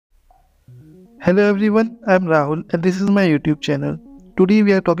Hello everyone, I'm Rahul and this is my YouTube channel. Today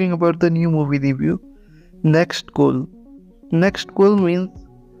we are talking about the new movie review, Next Goal. Next Goal means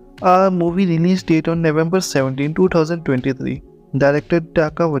a movie release date on November 17, 2023. Directed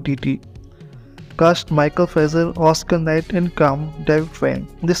Taika Waititi. Cast Michael Pfeiffer, Oscar Knight and Cam David Fan.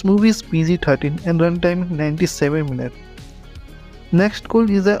 This movie is PG-13 and runtime 97 minutes. Next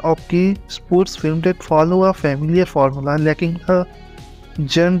Goal is a okay sports film that follows a familiar formula lacking a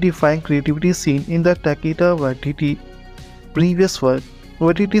genre-defying creativity seen in the Taika Waititi previous work.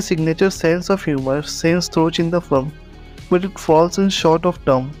 Waititi's signature sense of humor shines through in the film, but it falls in short of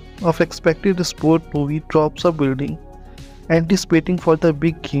term of expected sport movie drops a building, anticipating for the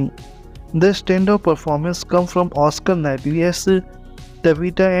big king. The standout performance come from Oscar Knightley as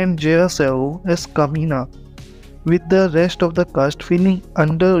Tavita and Jaya Servo as Kamina, with the rest of the cast feeling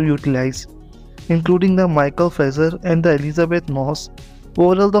underutilized, including the Michael Pfeiffer and the Elizabeth Moss.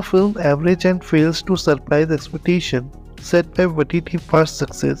 Overall, the film average and fails to surprise expectations set by Waititi's past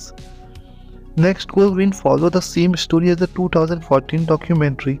success. Next Goal Win follow the same story as the 2014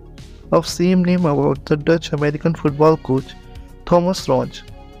 documentary of same name about the Dutch-American football coach Thomas Ronch.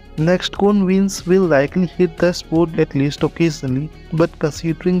 Next Goal Wins will likely hit the sport at least occasionally, but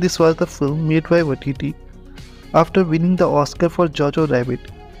considering this was the film made by Waititi after winning the Oscar for Jojo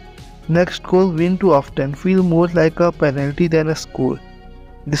Rabbit, Next Goal Win too often feel more like a penalty than a score.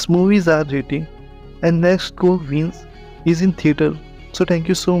 This movie is R rating and Next Goal Wins is in theater. So thank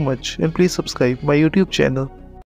you so much and please subscribe my YouTube channel.